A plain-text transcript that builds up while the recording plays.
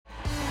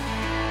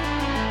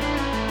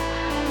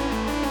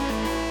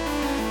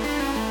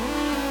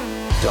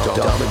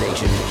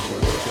Domination.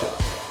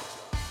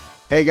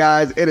 Hey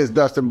guys, it is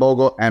Dustin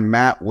Bogle and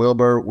Matt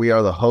Wilbur. We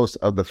are the hosts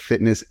of the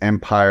Fitness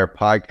Empire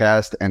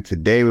podcast, and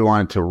today we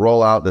wanted to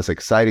roll out this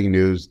exciting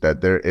news that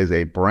there is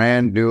a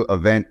brand new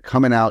event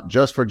coming out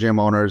just for gym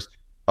owners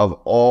of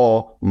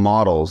all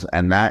models,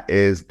 and that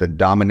is the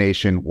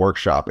Domination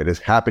Workshop. It is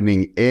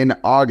happening in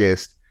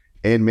August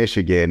in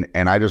Michigan,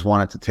 and I just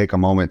wanted to take a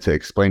moment to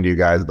explain to you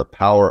guys the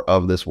power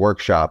of this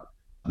workshop.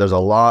 There's a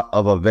lot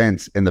of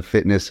events in the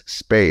fitness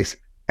space,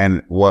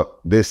 and what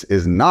this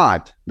is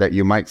not that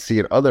you might see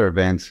at other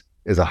events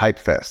is a hype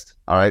fest.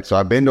 All right. So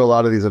I've been to a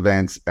lot of these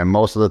events, and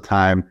most of the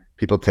time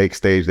people take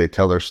stage, they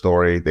tell their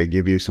story, they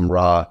give you some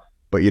raw,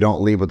 but you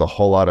don't leave with a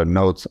whole lot of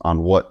notes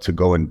on what to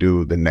go and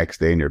do the next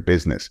day in your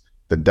business.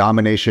 The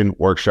Domination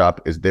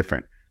Workshop is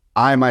different.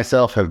 I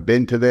myself have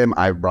been to them.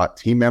 I've brought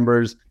team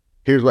members.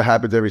 Here's what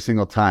happens every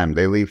single time.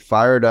 They leave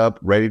fired up,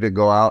 ready to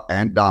go out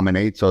and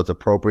dominate. So it's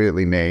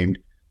appropriately named.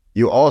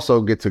 You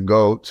also get to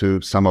go to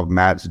some of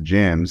Matt's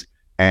gyms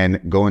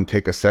and go and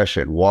take a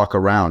session, walk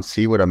around,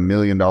 see what $1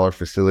 million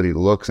facility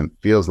looks and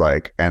feels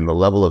like and the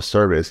level of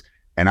service.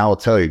 And I will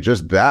tell you,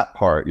 just that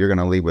part, you're going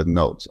to leave with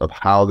notes of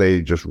how they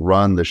just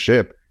run the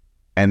ship.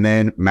 And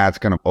then Matt's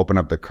going to open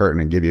up the curtain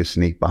and give you a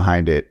sneak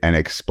behind it and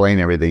explain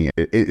everything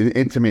in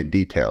intimate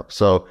detail.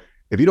 So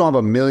if you don't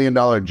have $1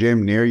 million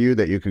gym near you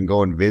that you can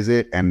go and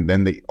visit, and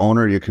then the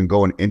owner you can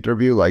go and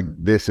interview, like,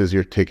 this is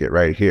your ticket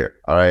right here.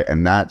 All right.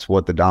 And that's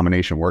what the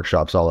Domination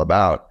Workshop's all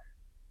about.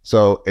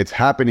 So it's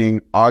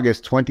happening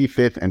August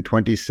 25th and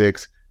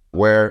 26th,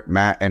 where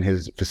Matt and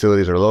his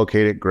facilities are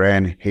located,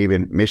 Grand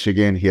Haven,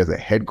 Michigan. He has a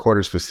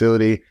headquarters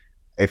facility.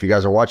 If you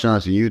guys are watching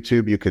us on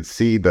YouTube, you could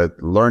see the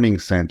learning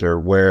center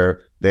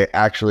where they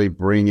actually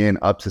bring in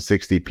up to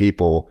 60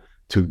 people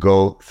to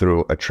go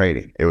through a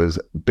training. It was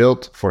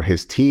built for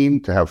his team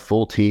to have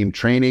full team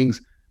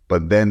trainings,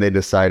 but then they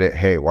decided,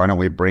 hey, why don't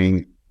we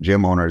bring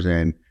gym owners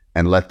in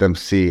and let them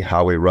see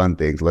how we run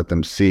things, let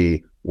them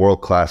see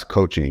world-class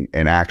coaching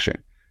in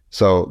action.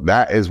 So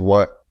that is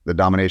what the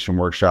Domination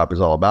Workshop is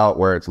all about,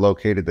 where it's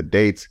located, the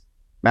dates.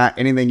 Matt,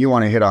 anything you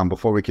want to hit on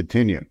before we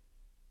continue?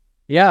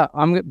 Yeah,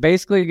 I'm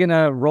basically going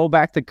to roll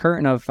back the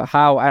curtain of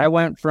how I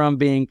went from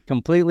being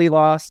completely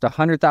lost,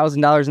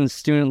 $100,000 in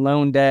student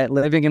loan debt,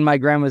 living in my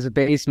grandma's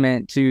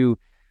basement, to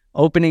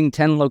opening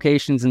 10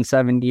 locations in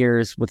 7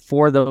 years, with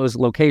 4 of those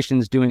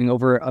locations doing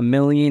over $1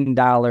 million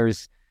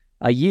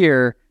a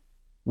year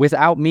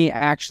without me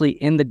actually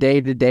in the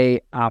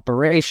day-to-day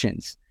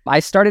operations. I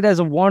started as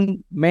a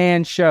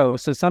one-man show.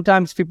 So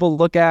sometimes people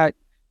look at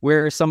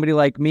where somebody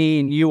like me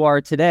and you are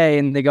today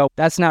and they go,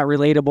 that's not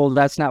relatable.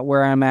 That's not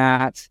where I'm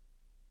at.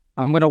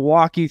 I'm going to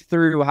walk you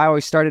through how I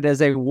started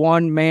as a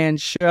one-man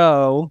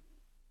show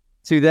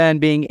to then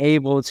being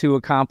able to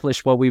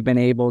accomplish what we've been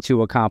able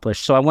to accomplish.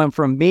 So I went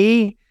from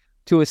me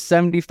to a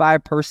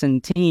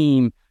 75-person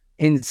team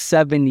in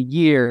 7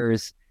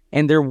 years,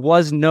 and there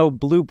was no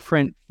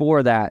blueprint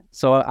for that.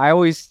 So I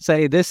always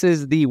say this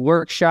is the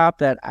workshop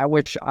that I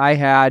wish I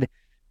had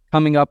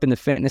coming up in the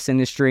fitness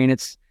industry. And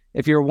it's,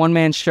 if you're a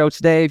one-man show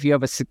today, if you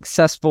have a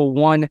successful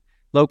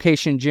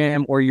one-location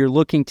gym, or you're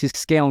looking to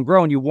scale and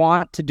grow and you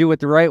want to do it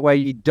the right way,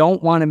 you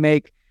don't want to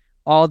make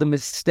all the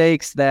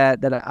mistakes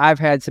that I've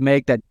had to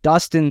make, that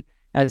Dustin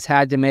has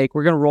had to make.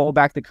 We're going to roll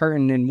back the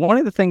curtain. And one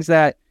of the things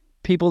that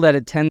people that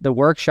attend the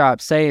workshop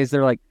say is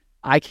they're like,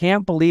 I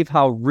can't believe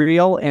how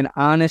real and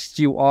honest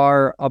you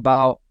are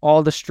about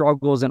all the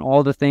struggles and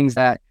all the things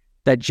that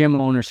gym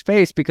owners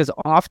face, because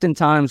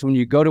oftentimes when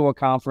you go to a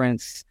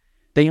conference,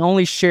 they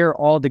only share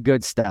all the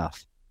good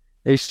stuff.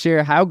 They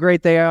share how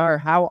great they are,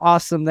 how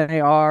awesome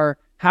they are,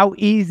 how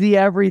easy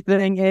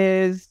everything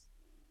is.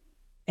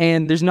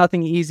 And there's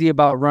nothing easy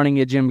about running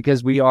a gym,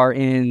 because we are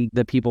in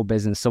the people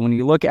business. So when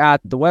you look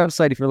at the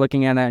website, if you're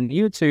looking at it on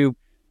YouTube,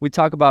 we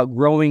talk about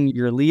growing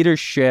your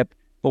leadership,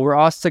 but we're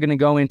also going to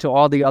go into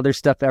all the other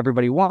stuff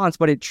everybody wants.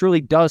 But it truly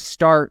does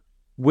start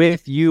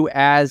with you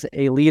as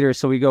a leader.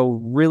 So we go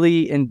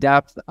really in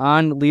depth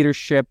on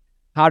leadership,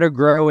 how to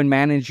grow and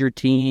manage your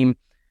team,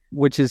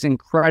 which is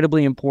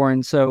incredibly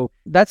important. So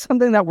that's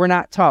something that we're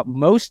not taught.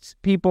 Most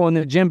people in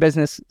the gym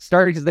business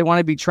start because they want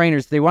to be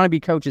trainers, they want to be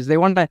coaches, they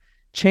want to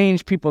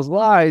change people's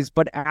lives.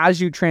 But as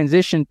you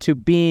transition to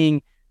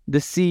being the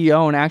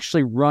CEO and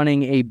actually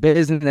running a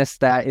business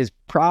that is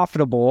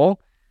profitable,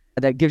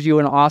 that gives you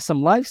an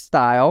awesome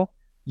lifestyle,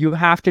 you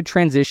have to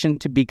transition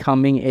to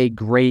becoming a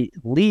great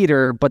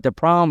leader. But the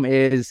problem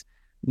is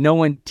no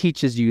one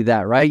teaches you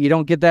that, right? You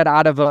don't get that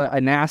out of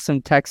an awesome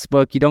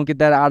textbook. You don't get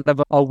that out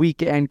of a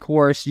weekend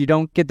course. You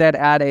don't get that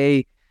at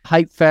a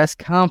Hype Fest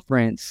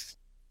conference.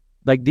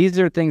 Like, these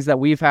are things that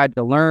we've had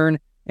to learn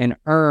and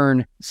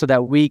earn so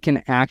that we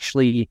can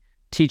actually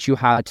teach you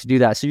how to do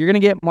that. So you're going to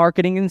get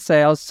marketing and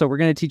sales. So we're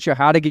going to teach you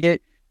how to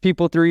get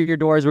people through your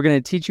doors. We're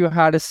going to teach you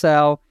how to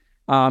sell.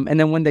 And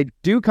then when they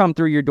do come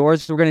through your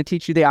doors, we're going to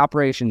teach you the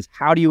operations.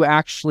 How do you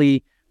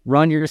actually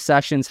run your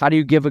sessions? How do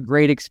you give a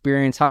great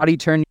experience? How do you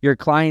turn your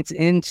clients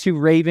into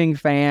raving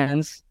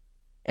fans?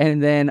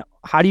 And then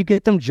how do you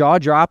get them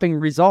jaw-dropping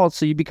results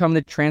so you become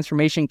the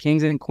transformation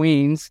kings and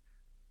queens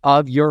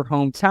of your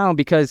hometown,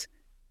 because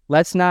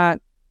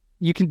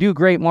you can do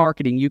great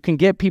marketing, you can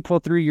get people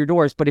through your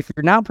doors, but if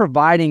you're not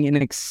providing an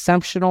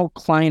exceptional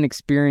client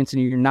experience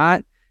and you're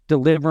not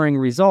delivering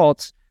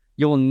results,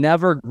 you'll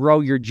never grow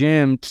your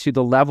gym to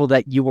the level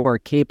that you are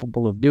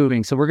capable of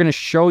doing. So we're going to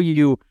show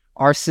you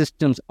our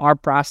systems, our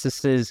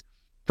processes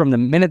from the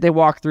minute they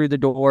walk through the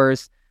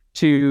doors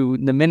to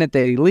the minute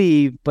they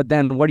leave, but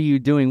then what are you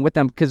doing with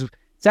them? Because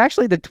it's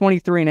actually the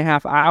 23 and a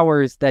half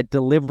hours that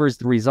delivers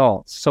the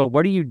results. So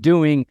what are you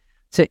doing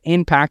to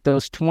impact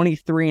those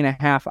 23 and a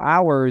half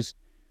hours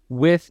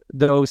with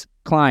those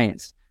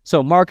clients?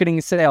 So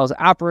marketing, sales,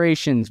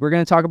 operations, we're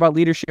going to talk about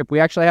leadership. We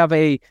actually have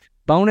a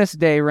bonus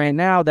day right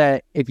now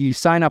that if you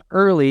sign up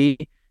early,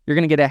 you're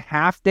going to get a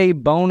half-day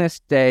bonus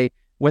day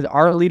with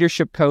our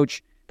leadership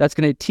coach that's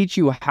going to teach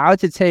you how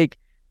to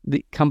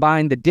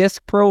combine the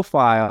DISC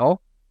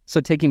profile,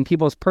 so taking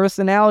people's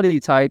personality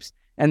types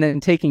and then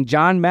taking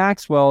John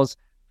Maxwell's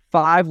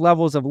 5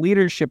 levels of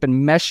leadership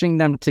and meshing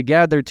them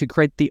together to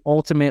create the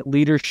ultimate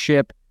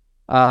leadership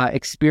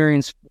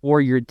experience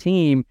for your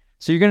team.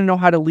 So you're going to know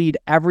how to lead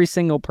every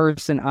single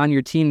person on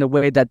your team the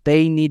way that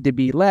they need to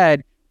be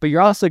led, but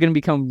you're also going to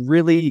become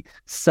really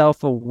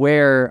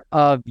self-aware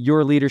of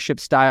your leadership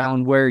style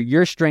and where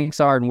your strengths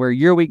are and where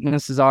your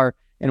weaknesses are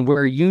and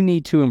where you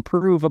need to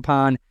improve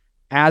upon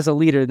as a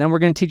leader. Then we're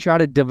going to teach you how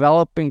to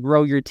develop and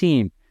grow your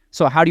team.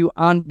 So how do you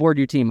onboard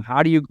your team?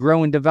 How do you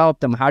grow and develop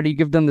them? How do you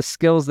give them the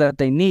skills that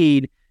they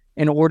need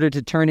in order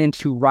to turn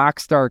into rock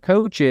star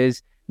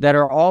coaches that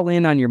are all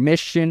in on your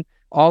mission,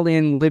 all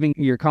in living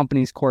your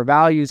company's core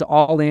values,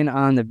 all in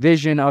on the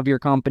vision of your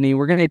company?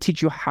 We're going to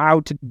teach you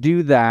how to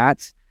do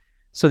that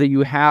so that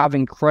you have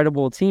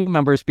incredible team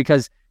members,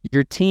 because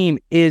your team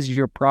is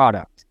your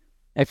product.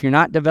 If you're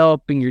not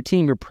developing your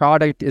team, your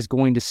product is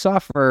going to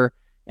suffer,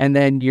 and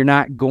then you're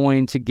not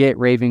going to get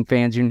raving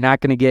fans. You're not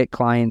going to get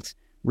clients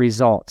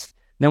results.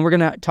 Then we're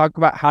going to talk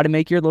about how to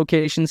make your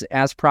locations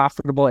as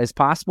profitable as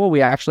possible.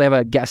 We actually have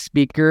a guest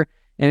speaker,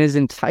 and his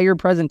entire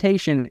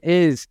presentation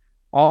is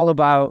all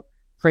about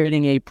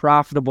creating a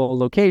profitable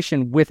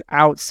location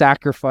without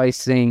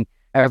sacrificing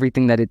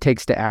everything that it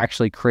takes to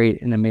actually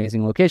create an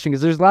amazing location.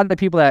 Because there's a lot of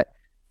people that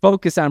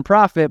focus on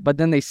profit, but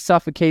then they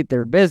suffocate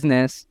their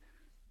business,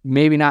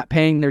 maybe not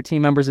paying their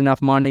team members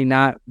enough money,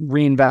 not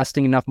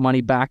reinvesting enough money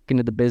back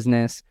into the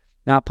business,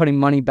 not putting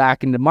money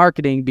back into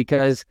marketing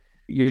because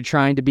you're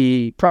trying to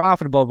be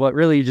profitable, but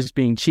really you're just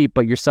being cheap,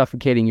 but you're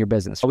suffocating your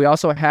business. We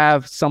also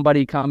have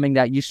somebody coming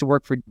that used to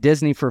work for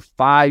Disney for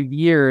 5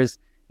 years,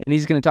 and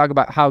he's going to talk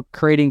about how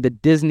creating the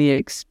Disney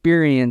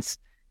experience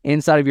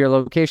inside of your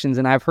locations.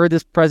 And I've heard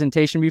this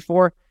presentation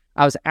before.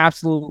 I was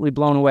absolutely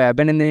blown away. I've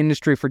been in the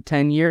industry for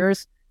 10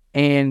 years,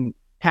 and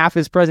half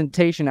his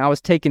presentation, I was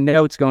taking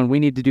notes going, we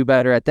need to do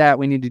better at that.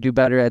 We need to do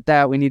better at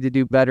that. We need to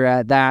do better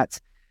at that,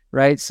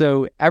 right?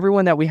 So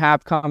everyone that we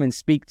have come and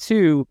speak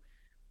to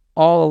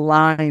all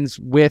aligns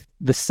with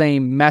the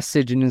same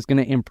message and is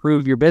going to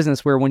improve your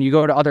business, where when you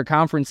go to other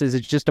conferences,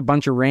 it's just a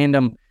bunch of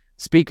random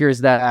speakers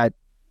that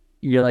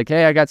you're like,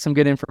 hey, I got some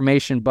good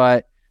information,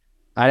 but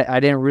I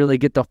didn't really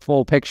get the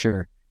full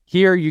picture.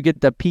 Here, you get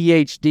the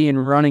PhD in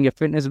running a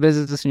fitness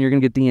business, and you're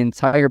going to get the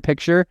entire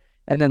picture.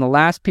 And then the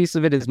last piece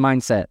of it is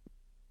mindset.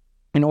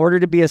 In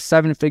order to be a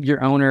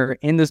 7-figure owner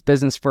in this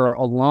business for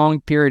a long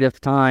period of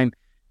time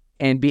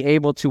and be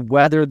able to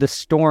weather the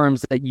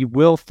storms that you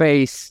will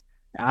face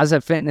as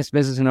a fitness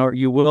business owner,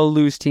 you will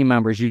lose team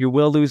members, you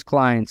will lose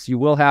clients, you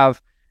will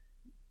have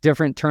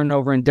different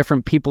turnover and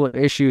different people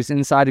issues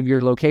inside of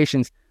your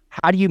locations.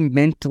 How do you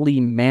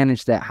mentally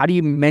manage that? How do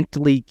you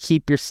mentally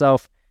keep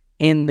yourself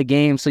in the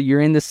game so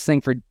you're in this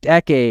thing for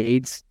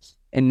decades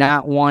and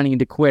not wanting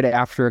to quit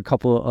after a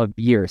couple of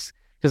years?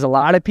 Because a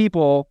lot of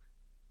people,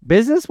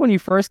 business, when you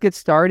first get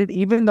started,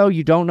 even though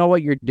you don't know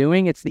what you're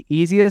doing, it's the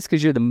easiest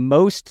because you're the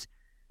most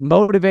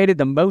motivated,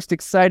 the most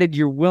excited,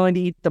 you're willing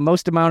to eat the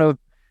most amount of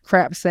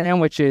crap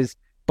sandwiches,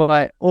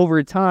 but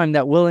over time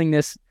that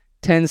willingness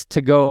tends to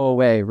go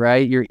away,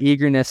 right? Your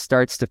eagerness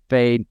starts to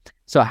fade.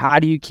 So how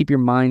do you keep your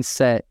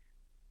mindset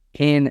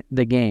in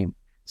the game?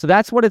 So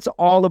that's what it's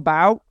all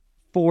about.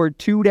 For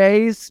 2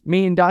 days,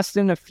 me and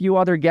Dustin, a few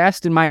other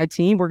guests and my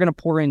team, we're going to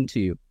pour into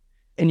you,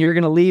 and you're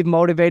going to leave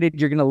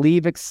motivated, you're going to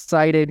leave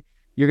excited,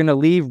 you're going to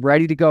leave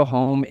ready to go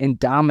home and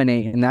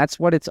dominate. And that's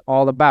what it's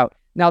all about.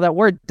 Now, that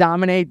word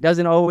dominate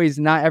doesn't always,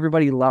 not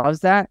everybody loves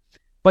that,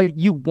 but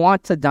you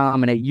want to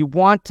dominate. You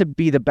want to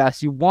be the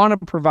best. You want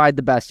to provide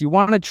the best. You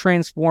want to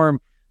transform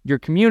your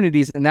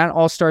communities. And that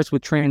all starts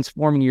with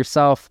transforming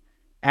yourself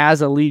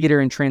as a leader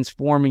and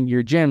transforming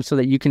your gym so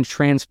that you can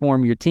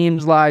transform your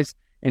team's lives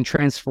and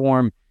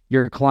transform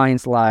your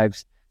clients'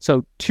 lives.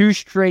 So 2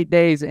 straight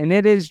days, and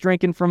it is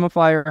drinking from a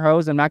fire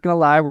hose. I'm not going to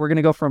lie. We're going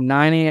to go from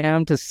 9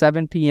 a.m. to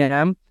 7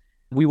 p.m.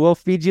 We will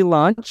feed you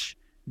lunch.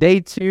 Day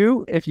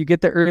 2, if you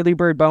get the early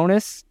bird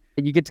bonus,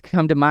 you get to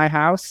come to my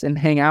house and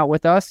hang out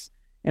with us.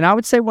 And I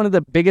would say one of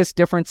the biggest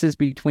differences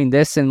between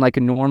this and like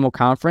a normal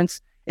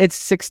conference, it's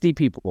 60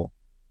 people.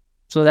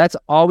 So that's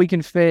all we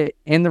can fit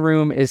in the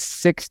room is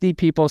 60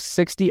 people,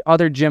 60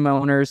 other gym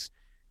owners.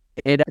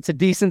 It's a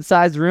decent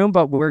sized room,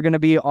 but we're going to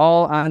be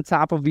all on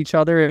top of each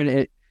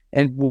other.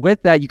 And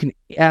with that, you can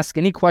ask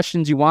any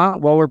questions you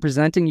want while we're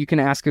presenting. You can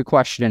ask a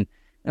question,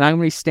 and I'm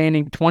going to be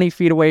standing 20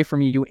 feet away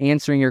from you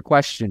answering your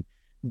question.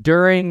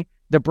 During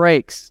the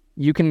breaks,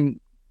 you can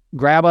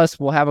grab us.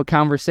 We'll have a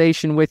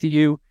conversation with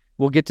you.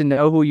 We'll get to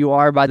know who you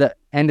are by the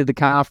end of the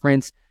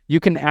conference. You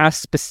can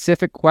ask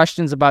specific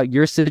questions about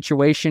your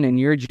situation and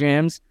your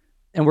gyms,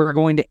 and we're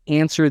going to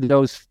answer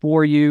those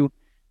for you.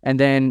 And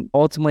then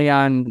ultimately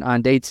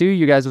on day 2,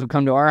 you guys will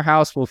come to our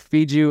house. We'll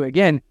feed you.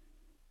 Again,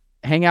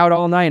 hang out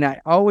all night. And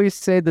I always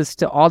say this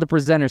to all the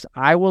presenters.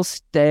 I will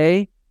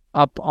stay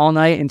up all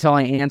night until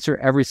I answer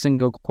every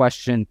single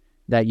question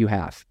that you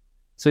have.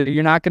 So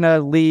you're not going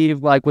to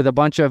leave like with a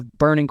bunch of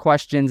burning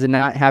questions and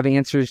not have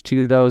answers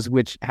to those,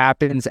 which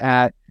happens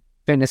at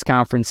fitness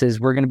conferences.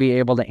 We're going to be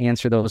able to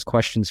answer those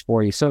questions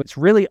for you. So it's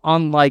really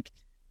unlike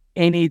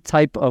any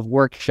type of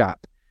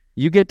workshop.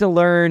 You get to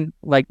learn,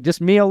 like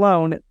just me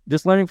alone,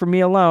 just learning from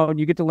me alone,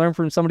 you get to learn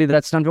from somebody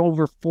that's done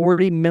over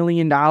 $40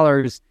 million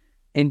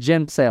in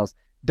gym sales.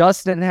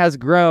 Dustin has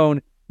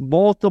grown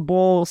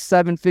multiple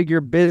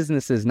 7-figure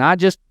businesses, not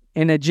just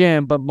in a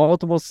gym, but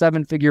multiple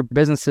 7-figure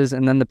businesses.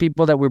 And then the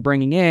people that we're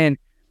bringing in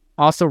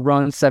also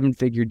run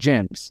 7-figure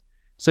gyms.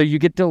 So you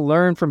get to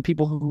learn from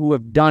people who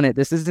have done it.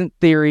 This isn't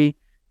theory.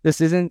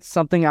 This isn't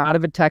something out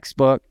of a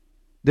textbook.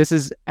 This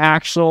is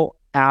actual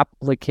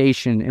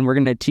application, and we're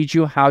going to teach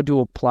you how to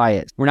apply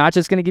it. We're not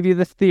just going to give you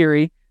the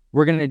theory.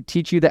 We're going to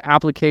teach you the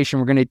application.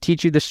 We're going to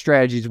teach you the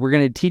strategies. We're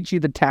going to teach you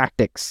the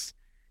tactics,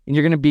 and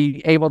you're going to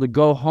be able to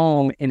go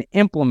home and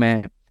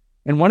implement.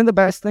 And one of the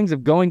best things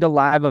of going to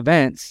live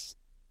events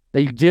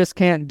that you just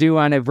can't do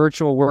on a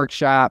virtual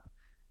workshop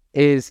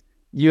is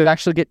you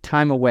actually get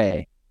time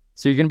away.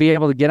 So you're going to be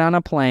able to get on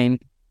a plane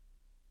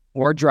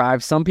or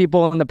drive. Some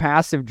people in the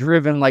past have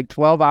driven like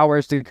 12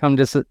 hours to come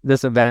to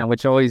this event,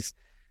 which always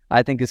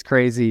I think is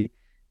crazy.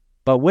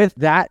 But with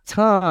that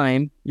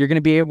time, you're going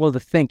to be able to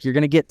think. You're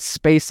going to get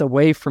space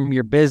away from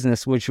your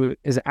business, which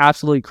is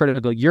absolutely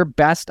critical. Your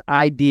best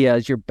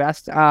ideas, your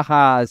best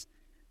ahas,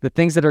 the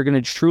things that are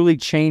going to truly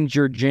change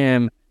your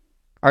gym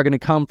are going to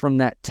come from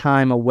that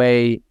time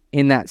away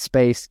in that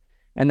space.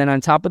 And then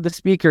on top of the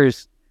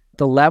speakers,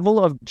 the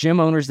level of gym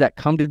owners that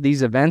come to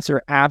these events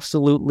are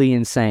absolutely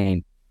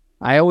insane.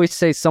 I always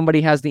say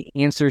somebody has the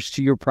answers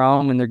to your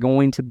problem and they're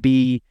going to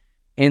be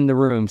in the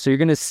room. So you're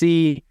going to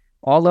see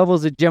all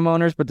levels of gym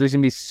owners, but there's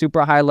going to be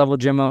super high level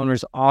gym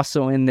owners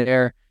also in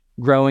there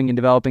growing and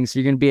developing. So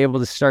you're going to be able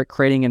to start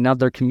creating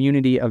another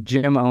community of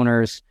gym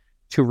owners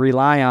to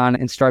rely on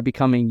and start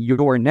becoming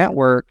your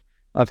network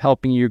of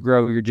helping you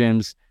grow your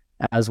gyms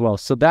as well.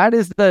 So that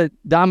is the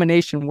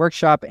Domination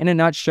Workshop in a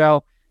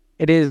nutshell.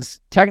 It is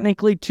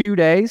technically 2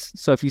 days.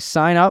 So if you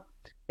sign up,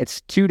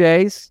 it's 2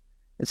 days.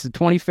 It's the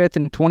 25th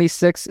and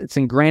 26th. It's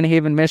in Grand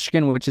Haven,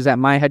 Michigan, which is at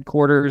my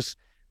headquarters.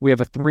 We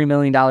have a $3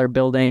 million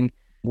building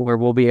where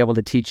we'll be able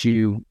to teach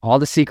you all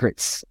the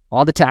secrets,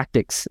 all the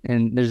tactics.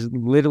 And there's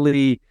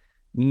literally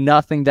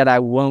nothing that I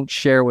won't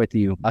share with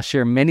you. I'll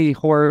share many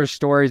horror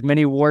stories,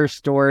 many war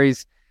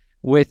stories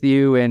with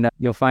you, and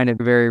you'll find it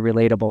very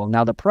relatable.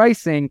 Now, the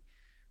pricing,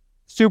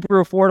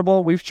 super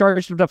affordable. We've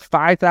charged up to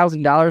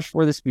 $5,000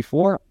 for this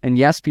before. And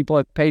yes, people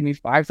have paid me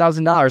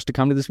 $5,000 to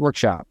come to this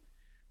workshop.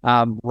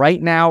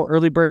 Right now,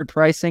 early bird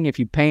pricing, if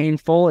you pay in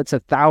full, it's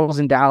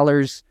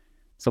 $1,000.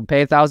 So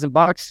pay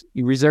 $1,000,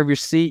 you reserve your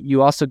seat.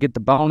 You also get the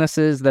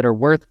bonuses that are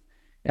worth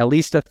at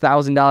least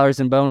 $1,000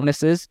 in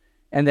bonuses.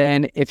 And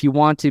then if you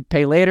want to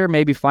pay later,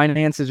 maybe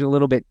finances are a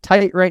little bit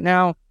tight right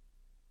now.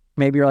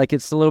 Maybe you're like,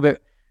 it's a little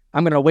bit,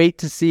 I'm going to wait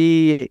to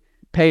see,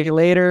 pay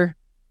later.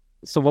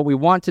 So what we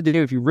want to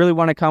do, if you really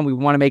want to come, we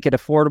want to make it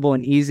affordable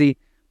and easy.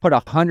 Put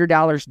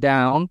 $100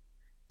 down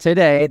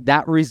today.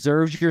 That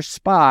reserves your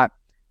spot.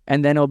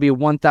 And then it'll be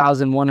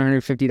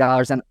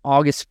 $1,150 on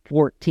August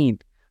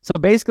 14th. So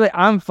basically,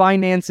 I'm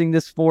financing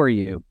this for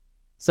you.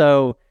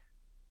 So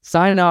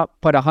sign up,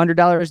 put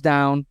 $100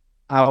 down.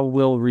 I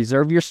will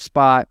reserve your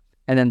spot.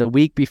 And then the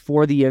week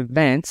before the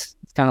event,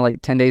 it's kind of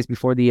like 10 days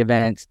before the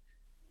event,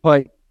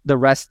 put the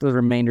rest of the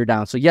remainder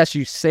down. So yes,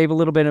 you save a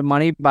little bit of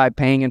money by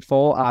paying in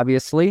full,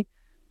 obviously.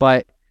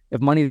 But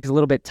if money is a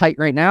little bit tight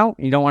right now,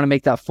 and you don't want to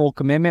make that full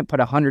commitment, put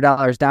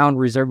 $100 down,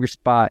 reserve your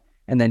spot,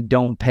 and then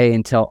don't pay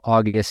until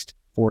August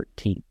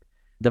 14th.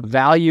 The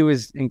value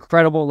is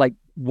incredible. Like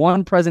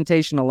one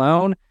presentation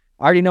alone,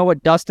 I already know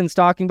what Dustin's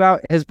talking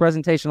about. His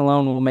presentation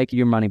alone will make you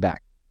your money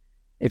back.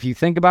 If you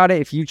think about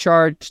it, if you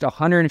charged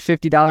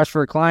 $150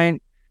 for a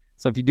client,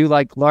 so if you do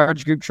like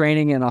large group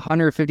training and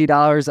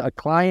 $150 a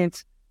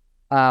client,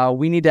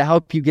 we need to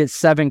help you get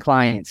 7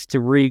 clients to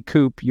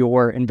recoup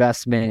your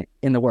investment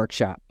in the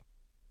workshop.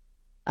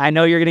 I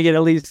know you're going to get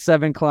at least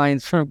 7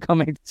 clients from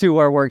coming to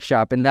our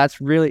workshop. And that's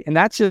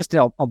just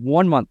a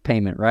 1 month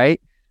payment,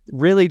 right?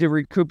 Really, to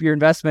recoup your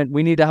investment,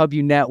 we need to help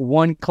you net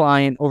 1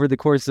 client over the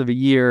course of a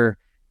year,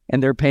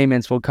 and their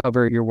payments will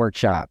cover your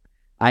workshop.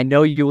 I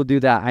know you will do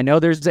that. I know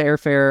there's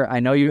airfare. I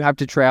know you have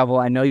to travel.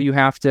 I know you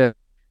have to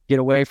get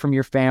away from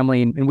your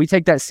family, and we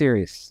take that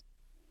serious.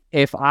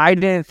 if I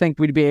didn't think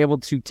we'd be able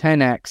to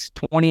 10x,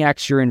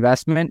 20x your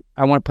investment,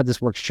 I want to put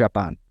this workshop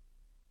on.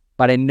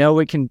 But I know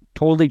it can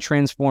totally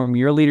transform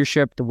your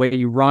leadership, the way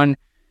you run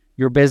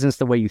your business,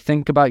 the way you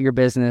think about your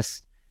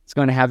business. It's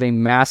going to have a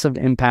massive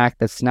impact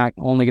that's not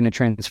only going to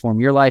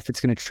transform your life, it's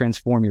going to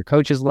transform your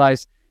coaches'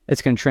 lives.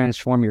 It's going to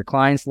transform your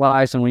clients'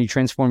 lives. And when you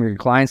transform your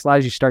clients'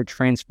 lives, you start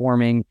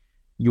transforming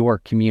your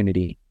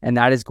community. And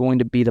that is going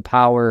to be the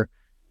power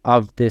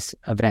of this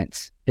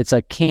event. It's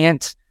a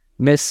can't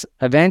miss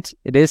event.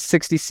 It is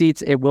 60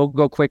 seats. It will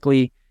go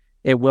quickly.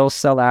 It will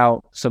sell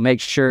out. So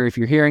make sure if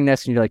you're hearing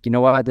this and you're like, you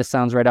know what, this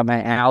sounds right up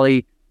my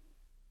alley,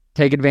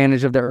 take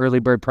advantage of the early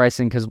bird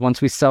pricing, because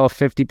once we sell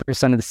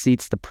 50% of the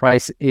seats, the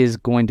price is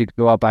going to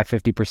go up by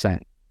 50%.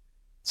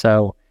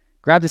 So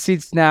grab the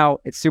seats now.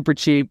 It's super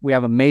cheap. We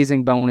have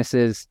amazing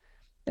bonuses.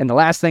 And the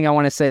last thing I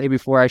want to say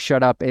before I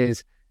shut up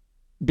is,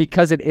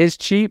 because it is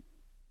cheap,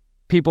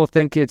 people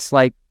think it's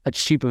like a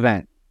cheap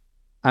event.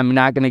 I'm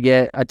not going to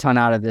get a ton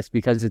out of this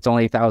because it's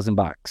only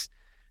 $1,000.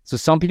 So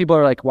some people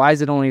are like, why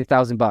is it only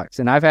 $1,000?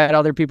 And I've had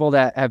other people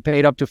that have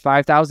paid up to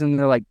 $5,000. And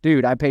they're like,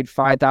 dude, I paid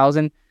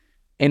 $5,000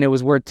 and it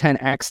was worth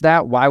 10x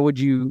that. Why would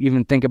you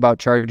even think about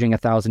charging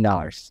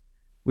 $1,000?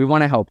 We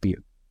want to help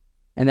you.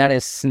 And that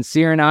is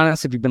sincere and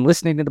honest. If you've been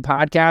listening to the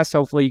podcast,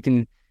 hopefully you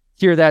can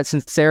hear that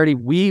sincerity.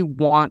 We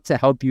want to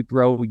help you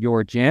grow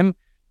your gym,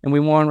 and we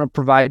want to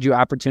provide you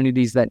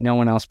opportunities that no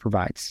one else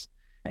provides.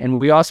 And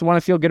we also want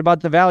to feel good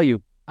about the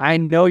value. I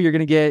know you're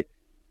going to get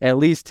at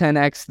least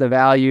 10x the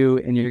value,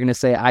 and you're going to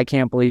say, I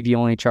can't believe you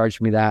only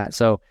charged me that.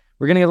 So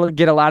we're going to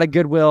get a lot of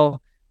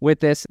goodwill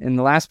with this. And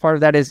the last part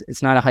of that is,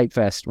 it's not a hype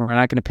fest. We're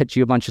not going to pitch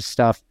you a bunch of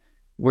stuff.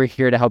 We're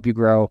here to help you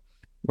grow.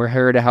 We're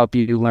here to help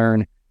you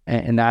learn.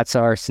 And that's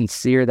our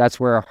sincere, that's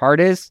where our heart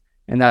is.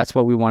 And that's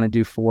what we want to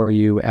do for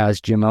you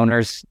as gym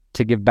owners,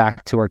 to give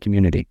back to our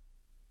community.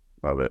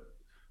 Love it.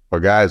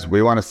 Well, guys,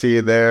 we want to see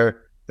you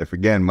there. If,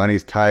 again,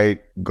 money's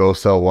tight, go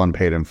sell one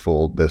paid in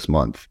full this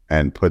month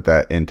and put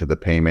that into the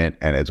payment,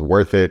 and it's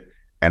worth it.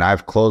 And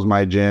I've closed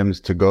my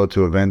gyms to go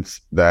to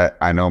events that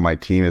I know my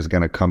team is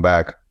going to come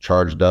back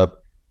charged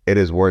up. It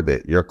is worth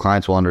it. Your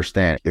clients will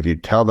understand. If you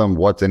tell them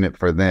what's in it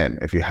for them,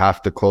 if you have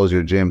to close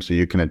your gym so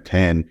you can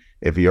attend,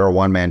 if you're a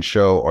one-man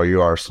show or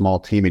you are a small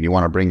team and you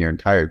want to bring your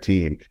entire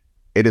team,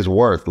 it is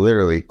worth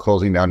literally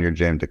closing down your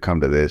gym to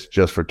come to this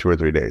just for 2 or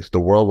 3 days. The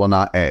world will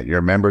not end.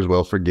 Your members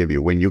will forgive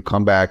you when you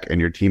come back and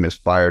your team is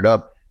fired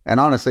up. And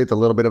honestly, it's a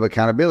little bit of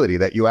accountability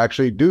that you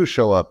actually do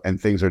show up and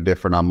things are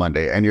different on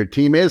Monday and your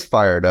team is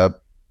fired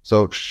up.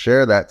 So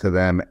share that to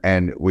them,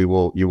 and you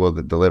will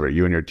deliver.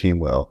 You and your team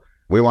will.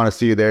 We want to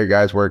see you there,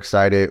 guys. We're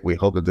excited. We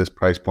hope that this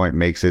price point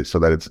makes it so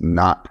that it's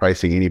not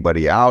pricing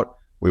anybody out.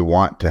 We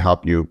want to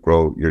help you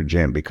grow your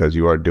gym because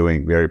you are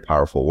doing very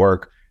powerful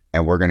work,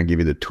 and we're going to give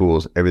you the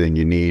tools, everything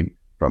you need,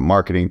 from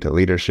marketing to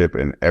leadership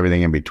and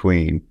everything in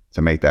between,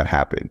 to make that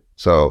happen.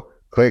 So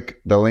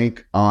click the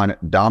link on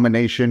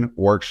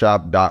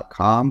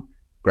dominationworkshop.com,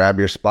 grab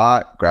your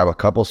spot, grab a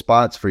couple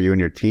spots for you and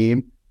your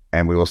team,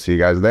 and we will see you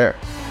guys there.